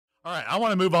All right, I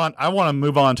want to move on. I want to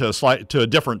move on to a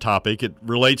different topic. It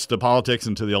relates to politics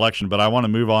and to the election, but I want to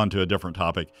move on to a different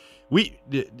topic.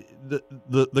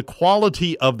 The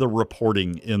quality of the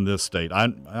reporting in this state.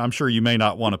 I'm sure you may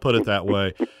not want to put it that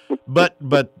way, but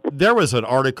there was an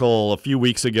article a few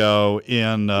weeks ago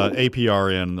in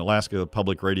APRN, Alaska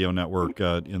Public Radio Network,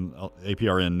 in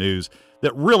APRN News,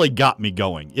 that really got me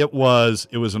going. It was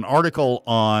an article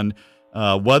on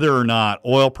whether or not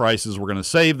oil prices were going to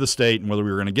save the state and whether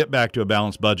we were going to get back to a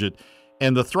balanced budget.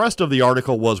 And the thrust of the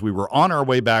article was we were on our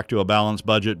way back to a balanced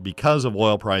budget because of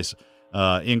oil price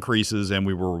increases, and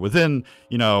we were within,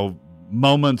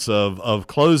 moments of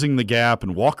closing the gap,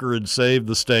 and Walker had saved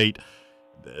the state.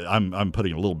 I'm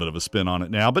putting a little bit of a spin on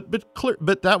it now, but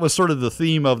that was sort of the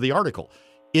theme of the article.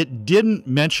 It didn't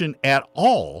mention at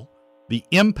all the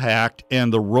impact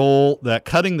and the role that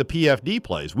cutting the PFD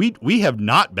plays. We have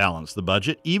not balanced the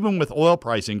budget. Even with oil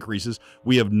price increases,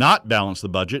 we have not balanced the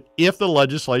budget if the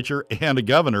legislature and a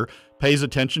governor pays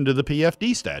attention to the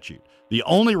PFD statute. The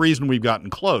only reason we've gotten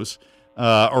close,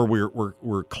 or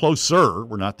we're closer,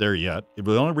 we're not there yet, but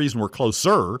the only reason we're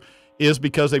closer is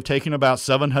because they've taken about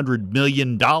 $700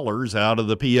 million out of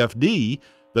the PFD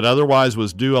that otherwise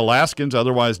was due Alaskans,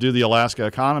 otherwise due the Alaska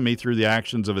economy through the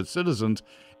actions of its citizens,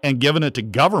 and given it to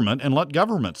government and let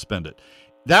government spend it.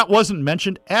 That wasn't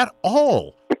mentioned at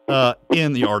all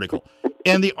in the article.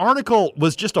 And the article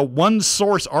was just a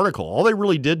one-source article. All they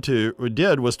really did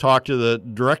was talk to the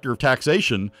director of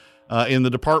taxation in the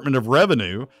Department of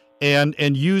Revenue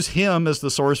and use him as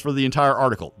the source for the entire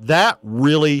article. That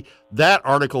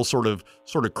article sort of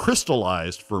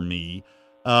crystallized for me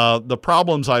the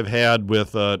problems I've had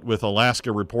with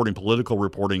Alaska reporting, political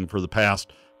reporting for the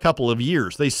past couple of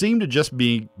years. They seem to just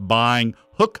be buying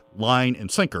hook, line, and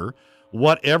sinker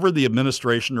whatever the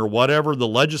administration or whatever the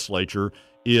legislature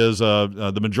is,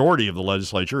 the majority of the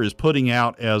legislature is putting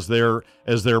out as their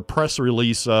press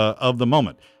release of the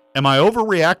moment. Am I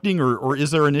overreacting, or is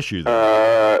there an issue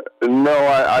there? No,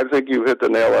 I think you hit the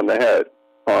nail on the head.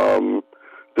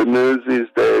 The news these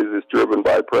days is driven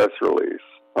by press release.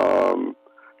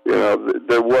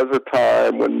 There was a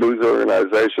time when news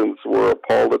organizations were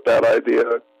appalled at that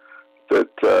idea that,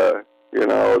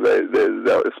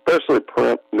 they especially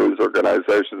print news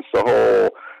organizations,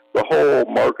 the whole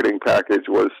marketing package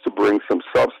was to bring some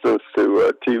substance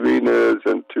to TV news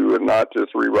and to not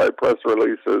just rewrite press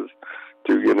releases,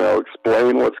 to,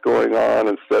 explain what's going on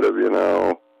instead of,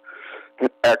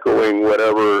 echoing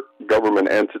whatever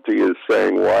government entity is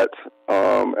saying what.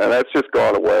 And that's just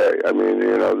gone away. I mean,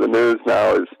 the news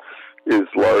now is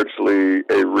largely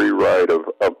a rewrite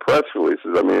of press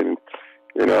releases. I mean,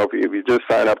 if you just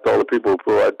sign up to all the people who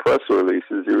provide press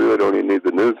releases, you really don't even need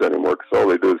the news anymore because all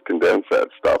they do is condense that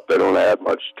stuff. They don't add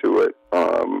much to it.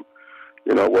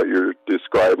 What you're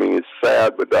describing is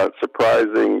sad but not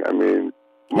surprising. I mean,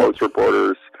 most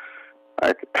reporters,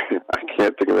 I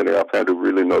can't think of any offhand who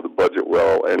really know the budget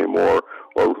well anymore,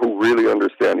 or who really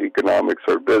understand economics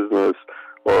or business,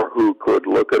 or who could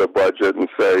look at a budget and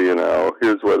say,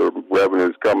 here's where the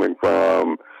revenue's coming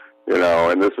from,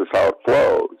 and this is how it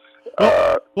flows.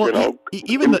 Better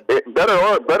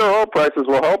oil prices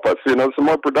will help us. Some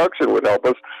more production would help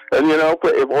us. And,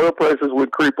 if oil prices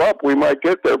would creep up, we might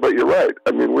get there. But you're right.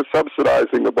 I mean, we're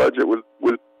subsidizing the budget with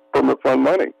permit fund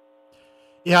money.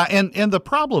 Yeah, and the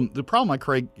problem,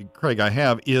 Craig, I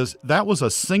have is that was a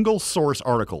single source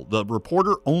article. The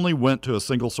reporter only went to a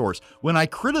single source. When I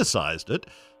criticized it,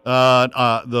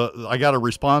 I got a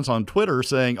response on Twitter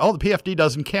saying, "Oh, the PFD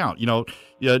doesn't count.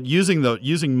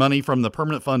 Using money from the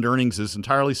permanent fund earnings is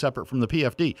entirely separate from the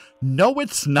PFD." No,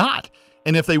 it's not.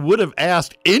 And if they would have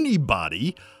asked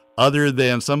anybody other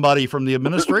than somebody from the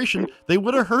administration, they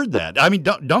would have heard that. I mean,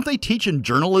 don't they teach in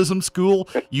journalism school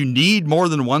you need more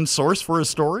than one source for a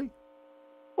story?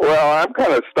 Well, I'm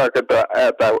kind of stuck at the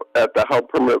how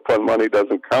permanent fund money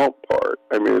doesn't count part.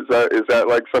 I mean, is that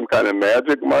like some kind of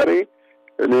magic money?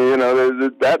 I mean,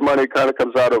 that money kind of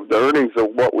comes out of the earnings of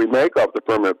what we make off the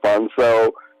permanent fund.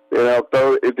 So,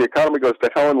 if the economy goes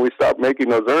to hell and we stop making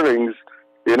those earnings,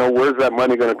 where's that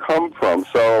money going to come from?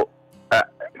 So, I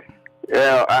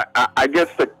guess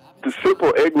the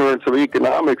simple ignorance of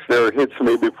economics there hits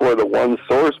me before the one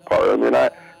source part. I mean, I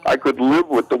could live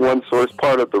with the one source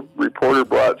part if the reporter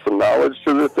brought some knowledge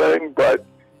to the thing, but,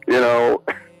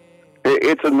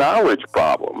 it's a knowledge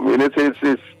problem. I mean,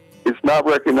 it's not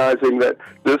recognizing that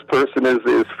this person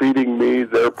is feeding me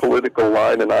their political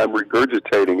line and I'm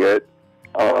regurgitating it.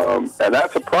 And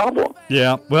that's a problem.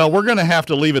 Yeah, well, we're going to have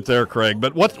to leave it there, Craig.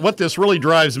 But what this really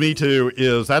drives me to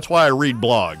is that's why I read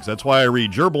blogs. That's why I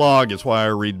read your blog. It's why I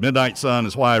read Midnight Sun.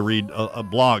 It's why I read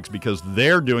blogs, because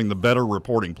they're doing the better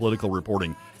reporting, political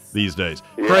reporting, these days.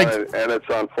 Yeah, Craig, and it's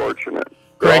unfortunate.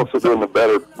 Craig, They're also doing the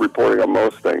better reporting on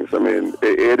most things. I mean,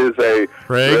 it is a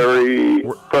very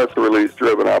press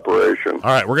release-driven operation.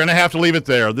 All right, we're going to have to leave it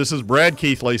there. This is Brad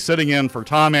Keithley sitting in for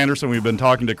Tom Anderson. We've been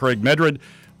talking to Craig Medred.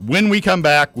 When we come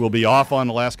back, we'll be off on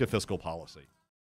Alaska fiscal policy.